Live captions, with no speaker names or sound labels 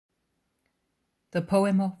The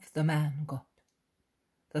Poem of the Man God,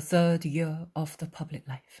 the 3rd year of the public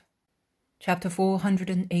life. Chapter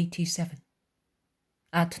 487.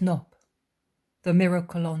 At Nob, the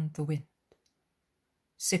Miracle on the Wind.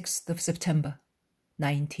 6th of September,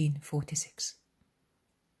 1946.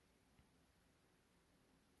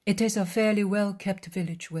 It is a fairly well-kept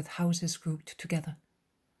village with houses grouped together.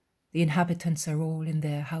 The inhabitants are all in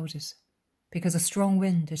their houses, because a strong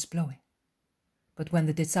wind is blowing. But when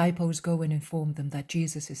the disciples go and inform them that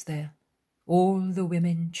Jesus is there, all the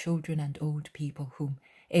women, children, and old people whom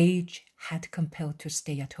age had compelled to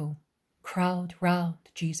stay at home crowd round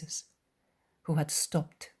Jesus, who had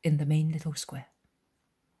stopped in the main little square.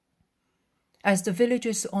 As the village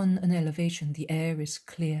is on an elevation, the air is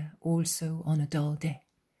clear also on a dull day.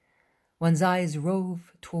 One's eyes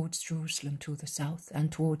rove towards Jerusalem to the south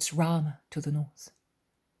and towards Ramah to the north.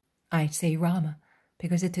 I say Ramah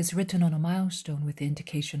because it is written on a milestone with the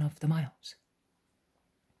indication of the miles.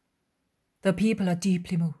 The people are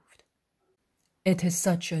deeply moved. It is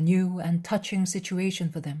such a new and touching situation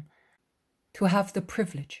for them to have the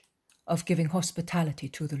privilege of giving hospitality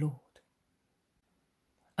to the Lord.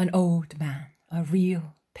 An old man, a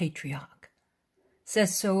real patriarch,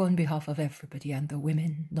 says so on behalf of everybody, and the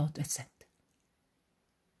women nod assent.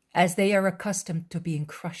 As they are accustomed to being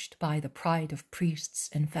crushed by the pride of priests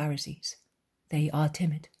and Pharisees, they are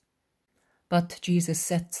timid. But Jesus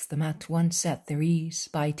sets them at once at their ease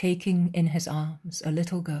by taking in his arms a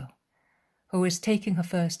little girl who is taking her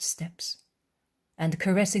first steps and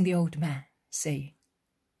caressing the old man, saying,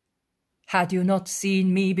 "Had you not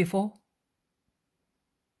seen me before?"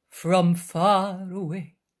 From far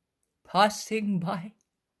away, passing by,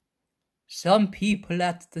 some people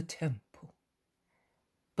at the temple.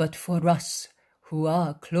 But for us who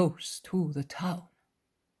are close to the town,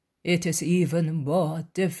 it is even more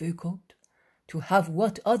difficult to have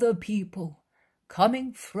what other people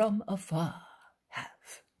coming from afar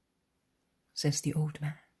have, says the old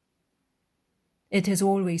man. It is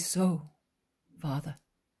always so, Father.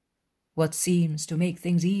 What seems to make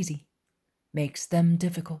things easy makes them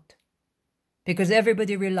difficult, because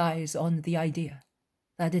everybody relies on the idea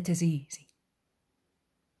that it is easy.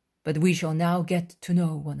 But we shall now get to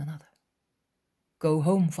know one another. Go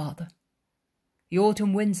home, Father. The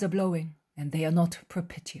autumn winds are blowing, and they are not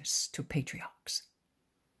propitious to patriarchs.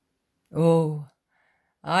 Oh,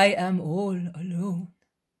 I am all alone.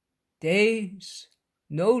 Days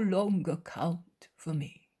no longer count for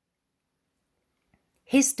me.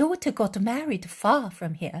 His daughter got married far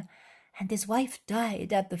from here, and his wife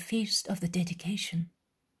died at the feast of the dedication,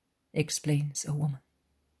 explains a woman.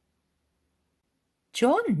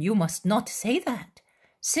 John, you must not say that.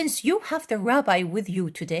 Since you have the rabbi with you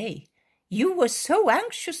today, you were so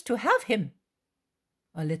anxious to have him,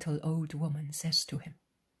 a little old woman says to him.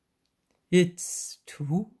 It's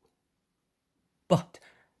true. But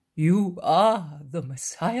you are the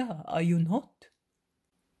Messiah, are you not?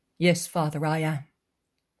 Yes, Father, I am.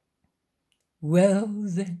 Well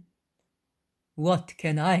then, what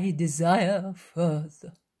can I desire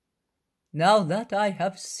further, now that I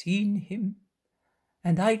have seen him,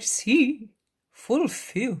 and I see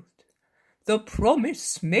fulfilled the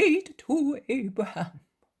promise made to Abraham?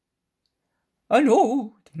 An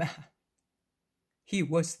old man, he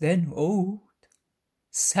was then old,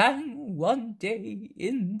 sang one day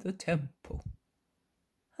in the temple,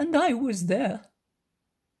 and I was there,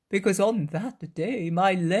 because on that day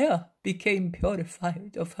my Leah became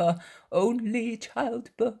purified of her only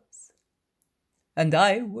childbirth, and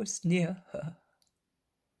I was near her,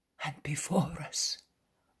 and before us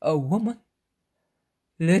a woman,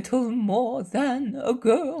 little more than a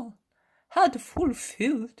girl, had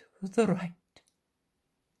fulfilled the rite.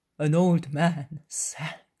 An old man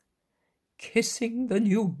sang, kissing the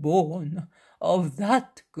newborn of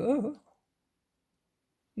that girl.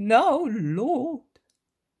 Now, Lord,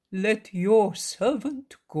 let your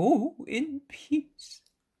servant go in peace,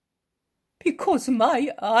 because my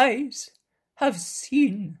eyes have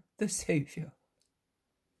seen the Saviour.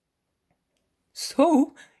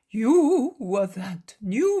 So you were that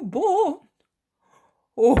newborn.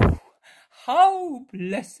 Oh, how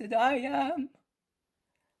blessed I am!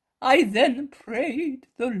 I then prayed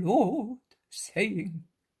the Lord, saying,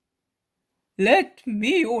 let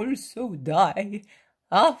me also die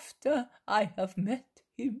after I have met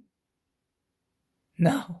him.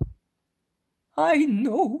 Now I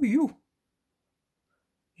know you.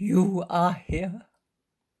 You are here.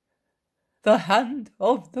 The hand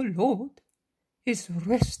of the Lord is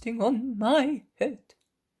resting on my head.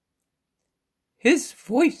 His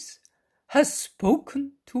voice has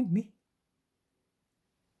spoken to me.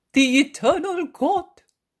 The eternal God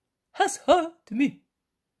has heard me.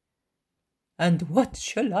 And what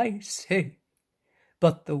shall I say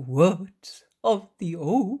but the words of the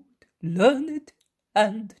old, learned,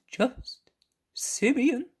 and just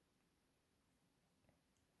Simeon?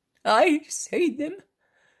 I say them,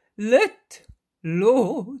 let,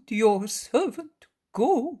 Lord, your servant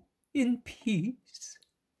go in peace,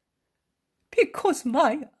 because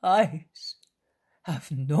my eyes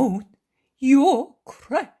have known your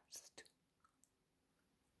Christ.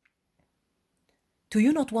 Do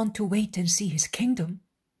you not want to wait and see his kingdom?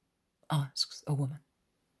 Asks a woman.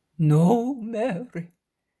 No, Mary.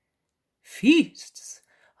 Feasts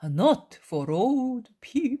are not for old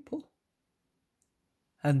people.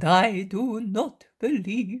 And I do not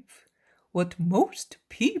believe what most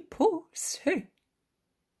people say.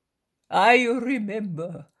 I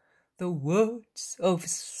remember the words of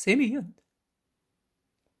Simeon.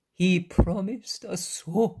 He promised a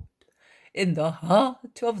sword in the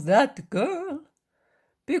heart of that girl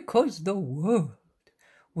because the world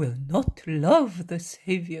will not love the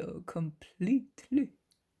Saviour completely.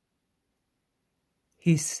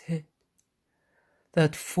 He said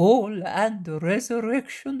that fall and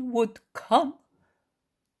resurrection would come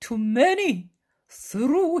to many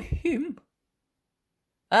through him.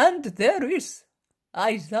 And there is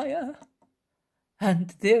Isaiah,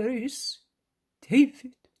 and there is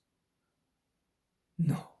David.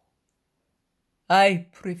 No, I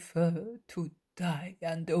prefer to die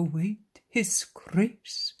and await his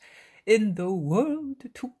grace in the world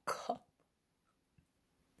to come,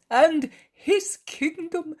 and his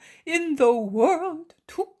kingdom in the world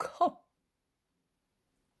to come.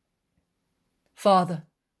 Father,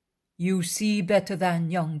 you see better than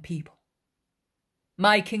young people.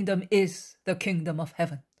 My kingdom is the kingdom of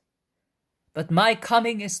heaven, but my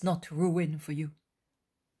coming is not ruin for you,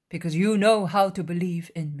 because you know how to believe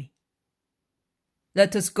in me.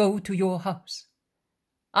 Let us go to your house.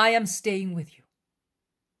 I am staying with you.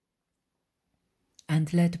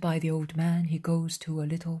 And led by the old man, he goes to a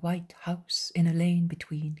little white house in a lane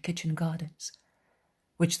between kitchen gardens,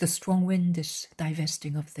 which the strong wind is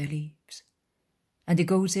divesting of their leaves. And he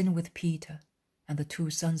goes in with Peter and the two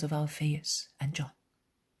sons of Alphaeus and John.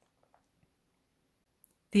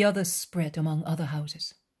 The others spread among other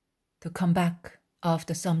houses, to come back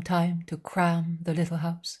after some time to cram the little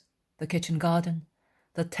house, the kitchen garden,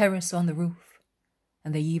 the terrace on the roof,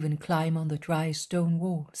 and they even climb on the dry stone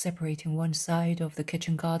wall separating one side of the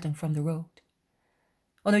kitchen garden from the road,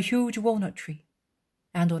 on a huge walnut tree,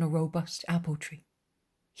 and on a robust apple tree,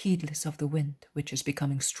 heedless of the wind which is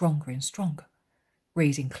becoming stronger and stronger,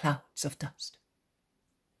 raising clouds of dust.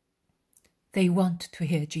 They want to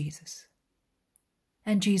hear Jesus,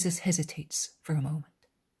 and Jesus hesitates for a moment.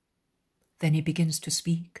 Then he begins to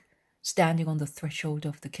speak, standing on the threshold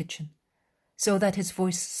of the kitchen, so that his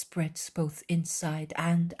voice spreads both inside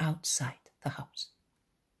and outside the house.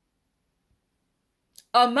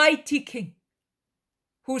 A mighty king,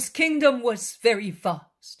 whose kingdom was very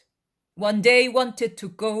vast, one day wanted to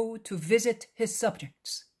go to visit his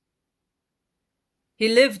subjects. He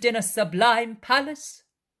lived in a sublime palace,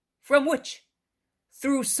 from which,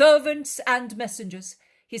 through servants and messengers,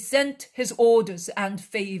 he sent his orders and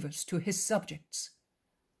favours to his subjects,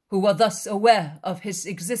 who were thus aware of his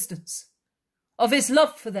existence, of his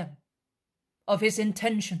love for them, of his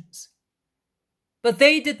intentions. But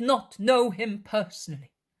they did not know him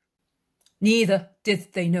personally. Neither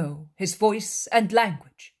did they know his voice and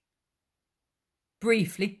language.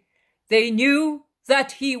 Briefly, they knew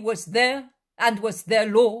that he was there and was their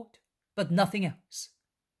Lord, but nothing else.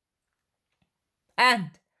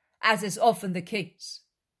 And, as is often the case,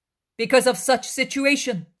 because of such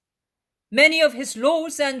situation, many of his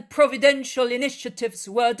laws and providential initiatives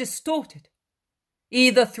were distorted,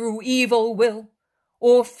 either through evil will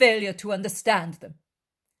or failure to understand them,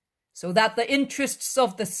 so that the interests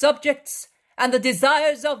of the subjects and the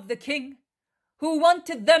desires of the king, who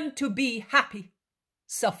wanted them to be happy,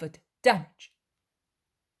 suffered damage.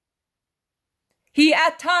 He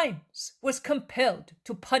at times was compelled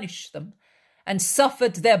to punish them and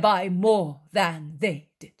suffered thereby more than they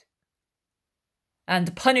did.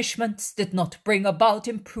 And punishments did not bring about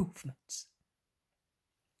improvements.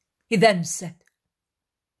 He then said,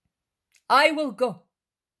 I will go.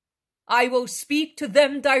 I will speak to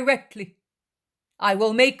them directly. I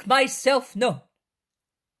will make myself known.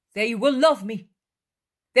 They will love me.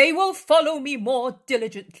 They will follow me more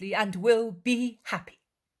diligently and will be happy.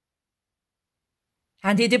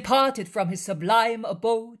 And he departed from his sublime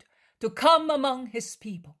abode to come among his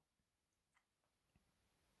people.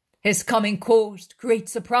 His coming caused great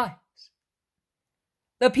surprise.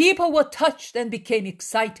 The people were touched and became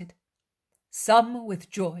excited, some with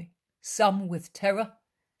joy, some with terror,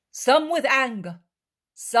 some with anger,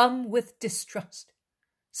 some with distrust,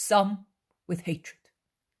 some with hatred.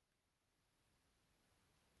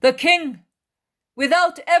 The king,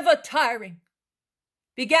 without ever tiring,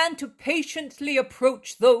 began to patiently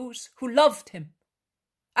approach those who loved him,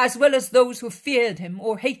 as well as those who feared him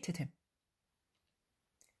or hated him.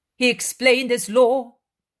 He explained his law,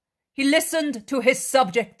 he listened to his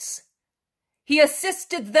subjects, he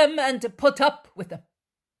assisted them and put up with them.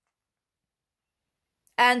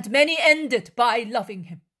 And many ended by loving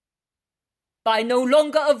him, by no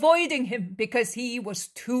longer avoiding him because he was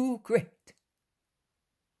too great.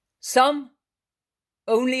 Some,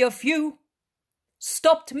 only a few,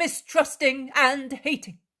 stopped mistrusting and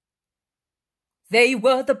hating. They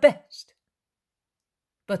were the best,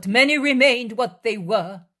 but many remained what they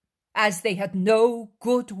were, as they had no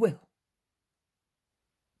goodwill.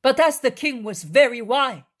 But as the king was very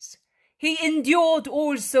wise, he endured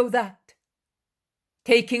also that,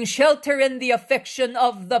 taking shelter in the affection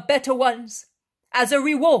of the better ones as a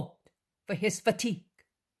reward for his fatigue.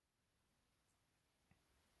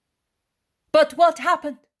 But what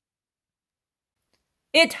happened?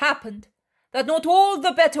 It happened that not all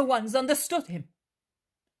the better ones understood him.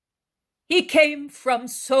 He came from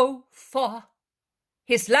so far,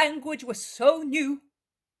 his language was so new,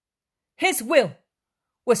 his will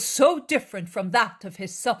was so different from that of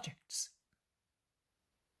his subjects.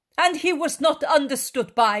 And he was not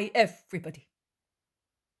understood by everybody.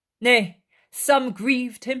 Nay, some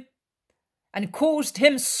grieved him, and caused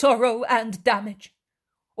him sorrow and damage,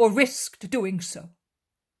 or risked doing so,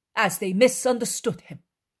 as they misunderstood him.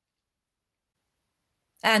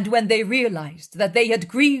 And when they realized that they had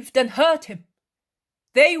grieved and hurt him,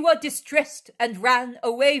 they were distressed and ran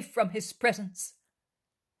away from his presence,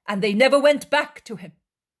 and they never went back to him,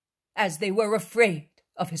 as they were afraid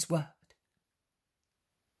of his word.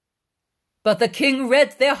 But the king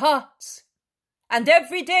read their hearts, and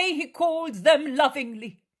every day he called them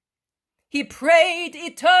lovingly. He prayed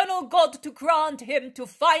eternal God to grant him to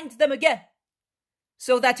find them again,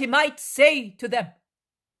 so that he might say to them,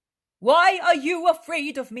 "Why are you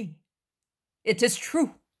afraid of me? It is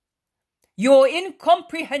true. Your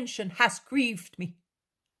incomprehension has grieved me.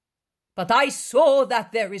 But I saw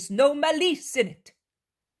that there is no malice in it.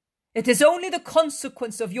 It is only the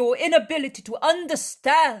consequence of your inability to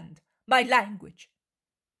understand my language,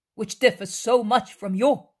 which differs so much from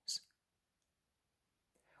yours.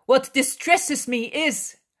 What distresses me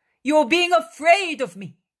is your being afraid of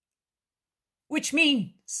me, which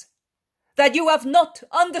means that you have not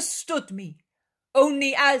understood me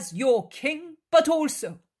only as your king, but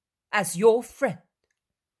also as your friend.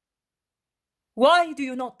 Why do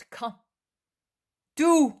you not come?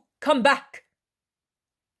 Do come back.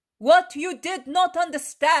 What you did not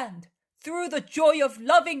understand through the joy of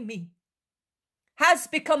loving me has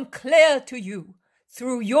become clear to you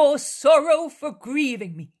through your sorrow for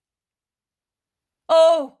grieving me.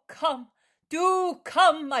 Oh, come, do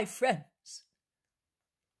come, my friends.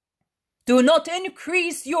 Do not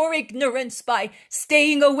increase your ignorance by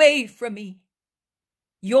staying away from me,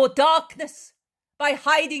 your darkness by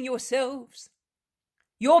hiding yourselves,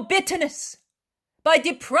 your bitterness by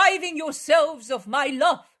depriving yourselves of my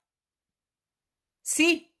love.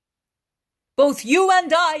 See, both you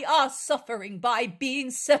and I are suffering by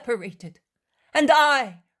being separated, and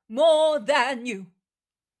I more than you.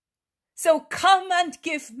 So come and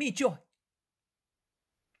give me joy.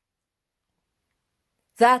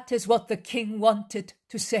 That is what the king wanted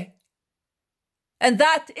to say, and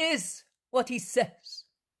that is what he says.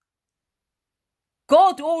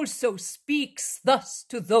 God also speaks thus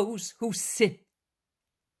to those who sin,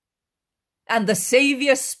 and the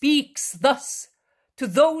Saviour speaks thus to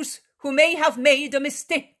those who may have made a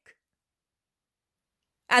mistake.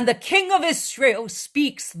 And the King of Israel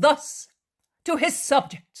speaks thus to his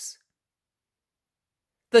subjects.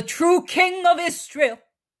 The true King of Israel,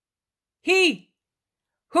 he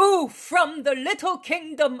who from the little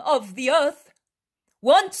kingdom of the earth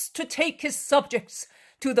wants to take his subjects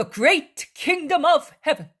to the great kingdom of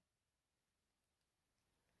heaven.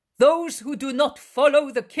 Those who do not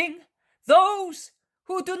follow the king, those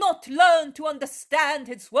who do not learn to understand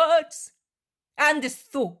his words and his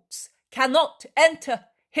thoughts, cannot enter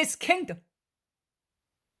his kingdom.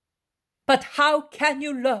 But how can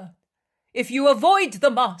you learn if you avoid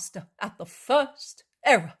the master at the first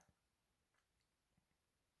error?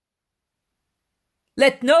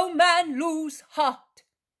 Let no man lose heart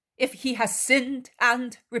if he has sinned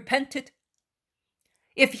and repented,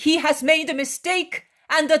 if he has made a mistake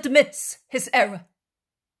and admits his error.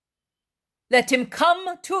 Let him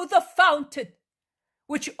come to the fountain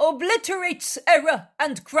which obliterates error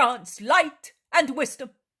and grants light and wisdom,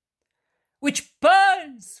 which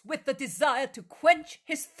burns with the desire to quench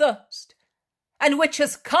his thirst, and which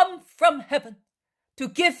has come from heaven to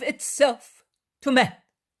give itself to men.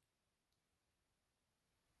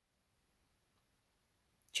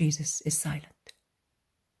 Jesus is silent.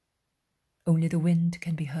 Only the wind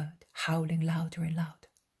can be heard, howling louder and louder.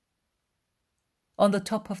 On the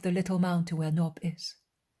top of the little mountain where Nob is,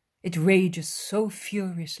 it rages so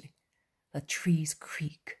furiously that trees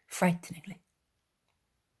creak frighteningly.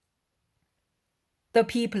 The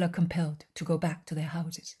people are compelled to go back to their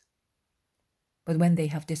houses. But when they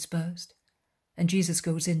have dispersed, and Jesus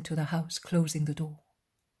goes into the house, closing the door,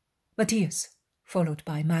 Matthias, followed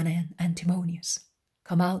by Manan and Timonius,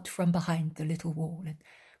 come out from behind the little wall and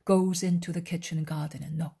goes into the kitchen garden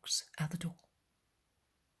and knocks at the door.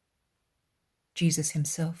 Jesus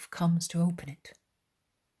himself comes to open it.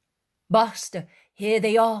 "Master, here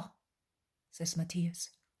they are," says Matthias,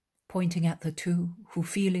 pointing at the two who,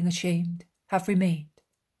 feeling ashamed, have remained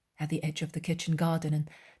at the edge of the kitchen garden and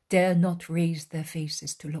dare not raise their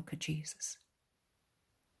faces to look at Jesus.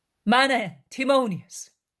 "Manan, Timonius,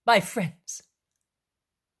 my friends,"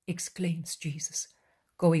 exclaims Jesus,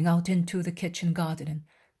 going out into the kitchen garden and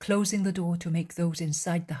closing the door to make those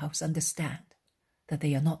inside the house understand that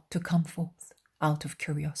they are not to come forth out of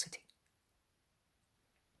curiosity.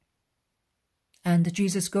 And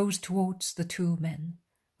Jesus goes towards the two men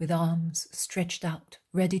with arms stretched out,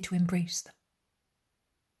 ready to embrace them.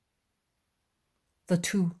 The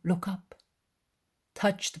two look up,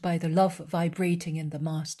 touched by the love vibrating in the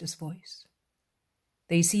Master's voice.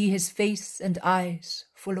 They see his face and eyes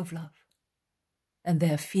full of love, and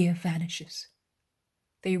their fear vanishes.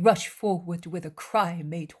 They rush forward with a cry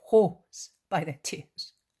made hoarse by their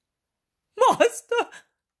tears. "Master!"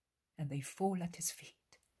 And they fall at his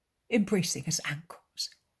feet, embracing his ankles,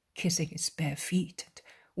 kissing his bare feet and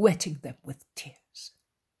wetting them with tears.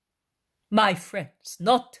 "My friends,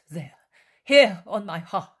 not there, here on my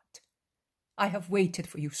heart. I have waited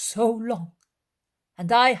for you so long,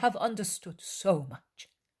 and I have understood so much.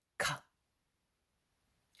 Come."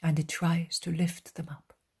 And it tries to lift them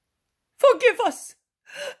up. "Forgive us!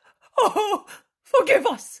 Oh, forgive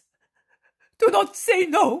us! Do not say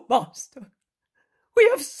no, Master. We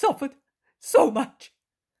have suffered so much."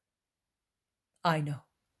 "I know,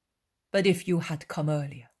 but if you had come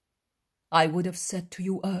earlier, I would have said to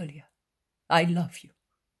you earlier, I love you."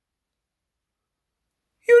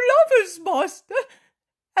 "You love us, Master,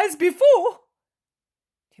 as before?"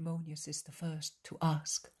 Timonius is the first to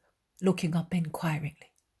ask, looking up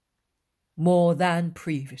inquiringly. "More than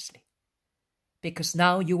previously, because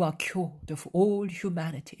now you are cured of all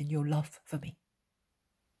humanity in your love for me."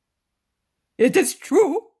 "It is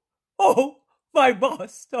true, oh, my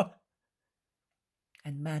Master."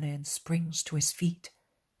 And Manan springs to his feet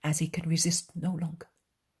as he can resist no longer.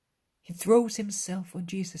 He throws himself on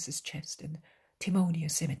Jesus' chest, and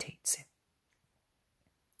Timonius imitates him.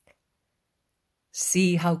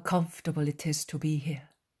 "See how comfortable it is to be here.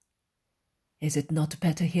 Is it not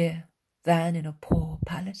better here than in a poor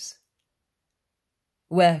palace?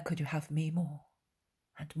 Where could you have me more,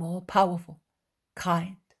 and more powerful,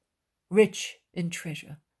 kind, rich in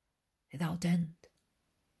treasure, without end,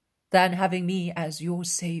 than having me as your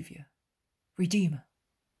Saviour, Redeemer,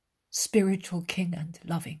 spiritual King and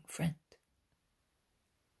loving friend?"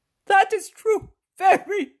 "That is true,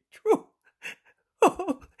 very true.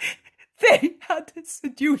 Oh, they had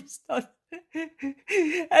seduced us,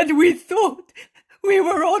 and we thought we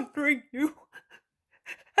were honouring you,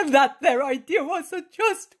 and that their idea was a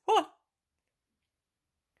just one."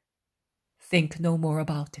 "Think no more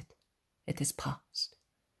about it. It is past.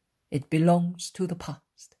 It belongs to the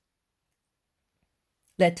past.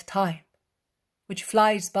 Let time, which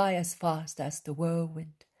flies by as fast as the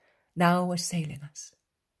whirlwind now assailing us,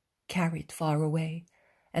 carry it far away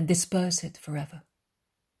and disperse it forever.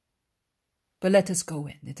 But let us go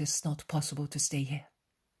in. It is not possible to stay here.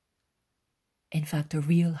 In fact, a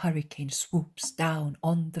real hurricane swoops down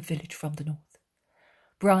on the village from the north.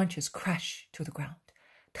 Branches crash to the ground.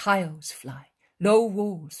 Tiles fly. Low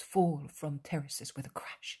walls fall from terraces with a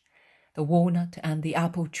crash. The walnut and the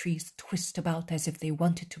apple trees twist about as if they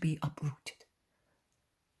wanted to be uprooted.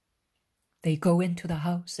 They go into the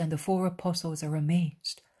house, and the 4 apostles are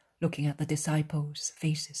amazed, looking at the disciples'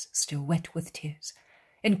 faces still wet with tears,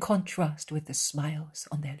 in contrast with the smiles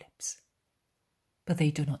on their lips. But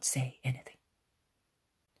they do not say anything.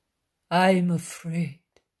 "I'm afraid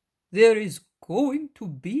there is going to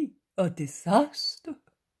be a disaster,"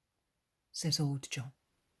 says old John.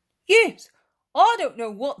 "Yes, I don't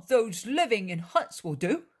know what those living in huts will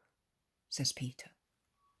do," says Peter.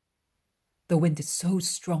 The wind is so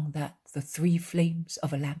strong that the 3 flames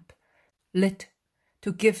of a lamp, lit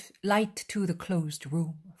to give light to the closed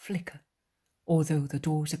room, flicker, although the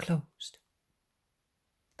doors are closed.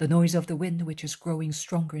 The noise of the wind, which is growing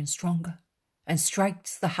stronger and stronger, and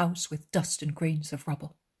strikes the house with dust and grains of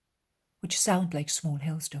rubble, which sound like small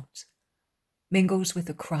hailstones, mingles with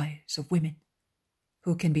the cries of women,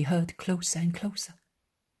 who can be heard closer and closer.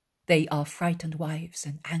 They are frightened wives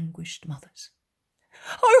and anguished mothers.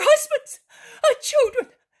 "Our husbands, our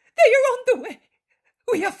children, they are on the way.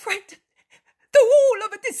 We are frightened. The wall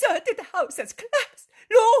of a deserted house has collapsed.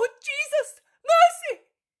 Lord Jesus, mercy!"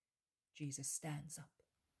 Jesus stands up.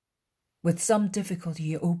 With some difficulty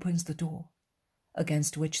he opens the door,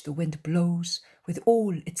 against which the wind blows with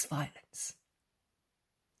all its violence.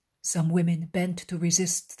 Some women bent to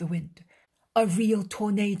resist the wind, a real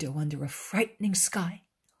tornado under a frightening sky,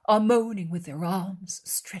 are moaning with their arms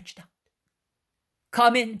stretched out.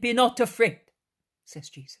 "Come in, be not afraid," says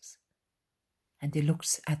Jesus. And he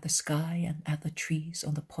looks at the sky and at the trees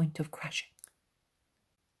on the point of crashing.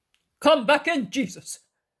 "Come back in, Jesus.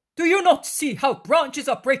 Do you not see how branches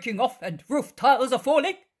are breaking off and roof tiles are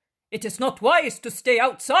falling? It is not wise to stay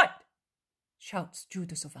outside," shouts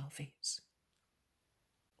Judas of Alphaeus.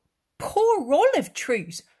 "Poor olive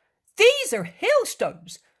trees! These are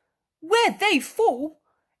hailstones. Where they fall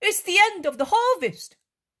is the end of the harvest,"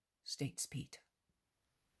 states Peter.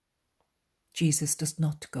 Jesus does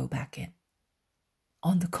not go back in.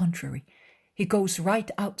 On the contrary, he goes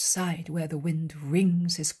right outside where the wind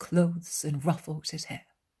wrings his clothes and ruffles his hair.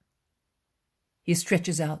 He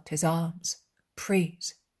stretches out his arms,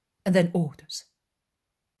 prays, and then orders.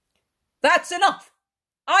 "That's enough!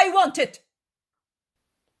 I want it!"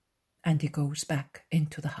 And he goes back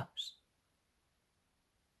into the house.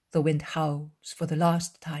 The wind howls for the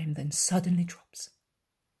last time, then suddenly drops.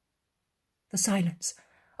 The silence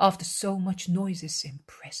after so much noise is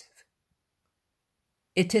impressive.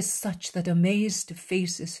 It is such that amazed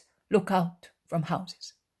faces look out from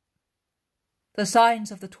houses. The signs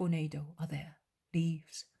of the tornado are there: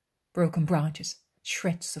 leaves, broken branches,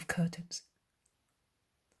 shreds of curtains.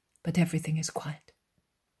 But everything is quiet.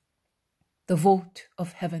 The vault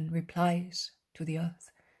of heaven replies to the earth,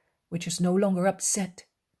 which is no longer upset,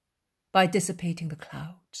 by dissipating the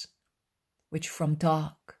clouds, which from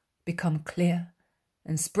dark become clear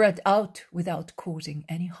and spread out without causing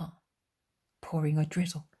any harm, pouring a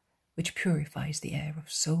drizzle which purifies the air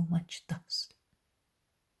of so much dust.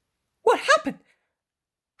 "What happened?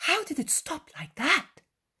 How did it stop like that?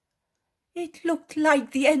 It looked like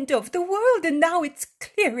the end of the world, and now it's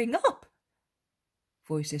clearing up,"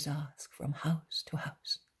 voices ask from house to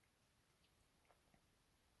house.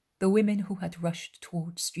 The women who had rushed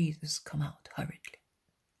towards Jesus come out hurriedly.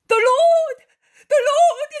 The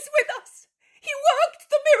Lord is with us! He worked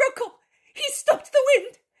the miracle! He stopped the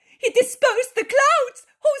wind! He dispersed the clouds!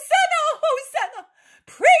 Hosanna, Hosanna!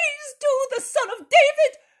 Praise to the Son of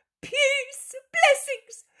David! Peace,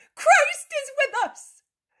 blessings! Christ is with us!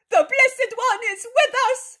 The Blessed One is with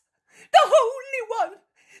us! The Holy One!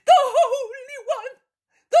 The Holy One!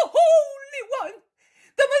 The Holy One!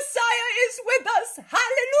 The Messiah is with us!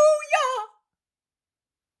 Hallelujah!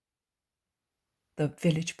 The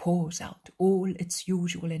village pours out all its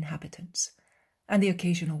usual inhabitants, and the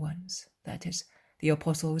occasional ones, that is, the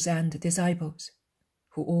apostles and disciples,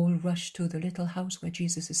 who all rush to the little house where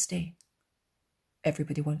Jesus is staying.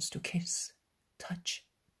 Everybody wants to kiss, touch,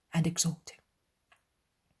 and exalt him.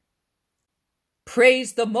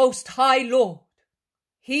 Praise the Most High Lord!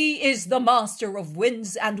 He is the master of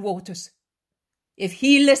winds and waters. If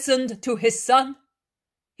he listened to his Son,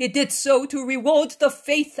 he did so to reward the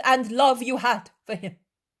faith and love you had for him.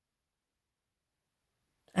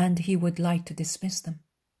 And he would like to dismiss them.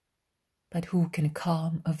 But who can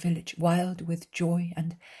calm a village wild with joy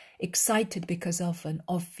and excited because of an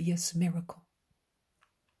obvious miracle?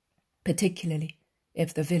 Particularly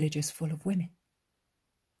if the village is full of women.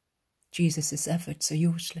 Jesus' efforts are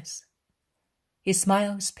useless. He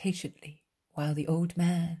smiles patiently while the old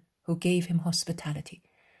man who gave him hospitality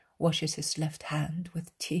washes his left hand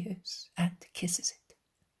with tears and kisses it.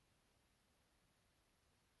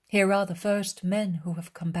 Here are the first men who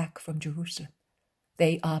have come back from Jerusalem.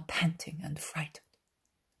 They are panting and frightened.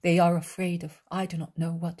 They are afraid of I do not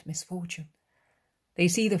know what misfortune. They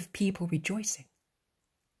see the people rejoicing.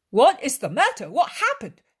 What is the matter? What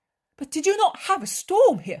happened? But did you not have a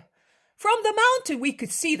storm here? From the mountain we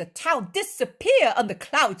could see the town disappear under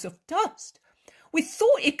clouds of dust. We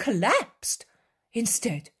thought it collapsed.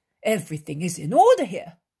 Instead, everything is in order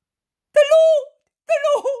here. The Lord!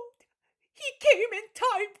 He came in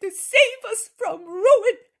time to save us from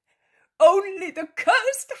ruin. only the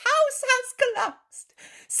cursed house has collapsed.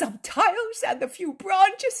 Some tiles and a few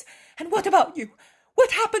branches. And what about you?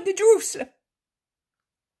 What happened in Jerusalem?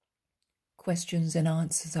 Questions and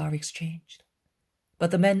answers are exchanged, but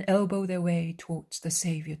the men elbow their way towards the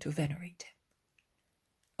Saviour to venerate him.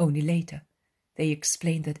 Only later, they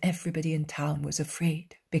explained that everybody in town was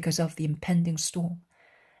afraid because of the impending storm,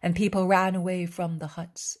 and people ran away from the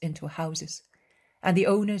huts into houses, and the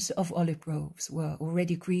owners of olive groves were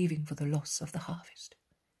already grieving for the loss of the harvest.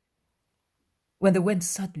 When the wind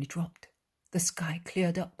suddenly dropped, the sky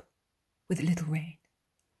cleared up with little rain,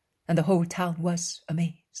 and the whole town was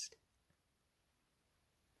amazed.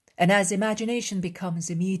 And as imagination becomes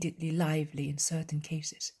immediately lively in certain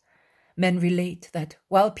cases, men relate that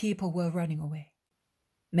while people were running away,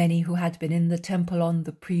 many who had been in the temple on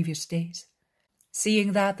the previous days,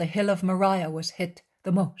 seeing that the hill of Moriah was hit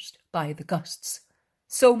the most by the gusts,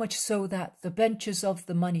 so much so that the benches of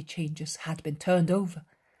the money changers had been turned over,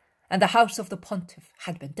 and the house of the pontiff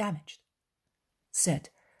had been damaged, said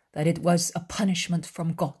that it was a punishment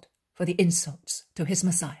from God for the insults to his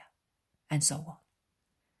Messiah, and so on.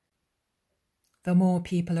 The more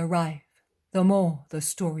people arrive, the more the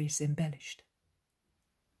story is embellished.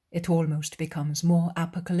 It almost becomes more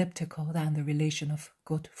apocalyptical than the relation of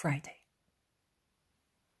Good Friday.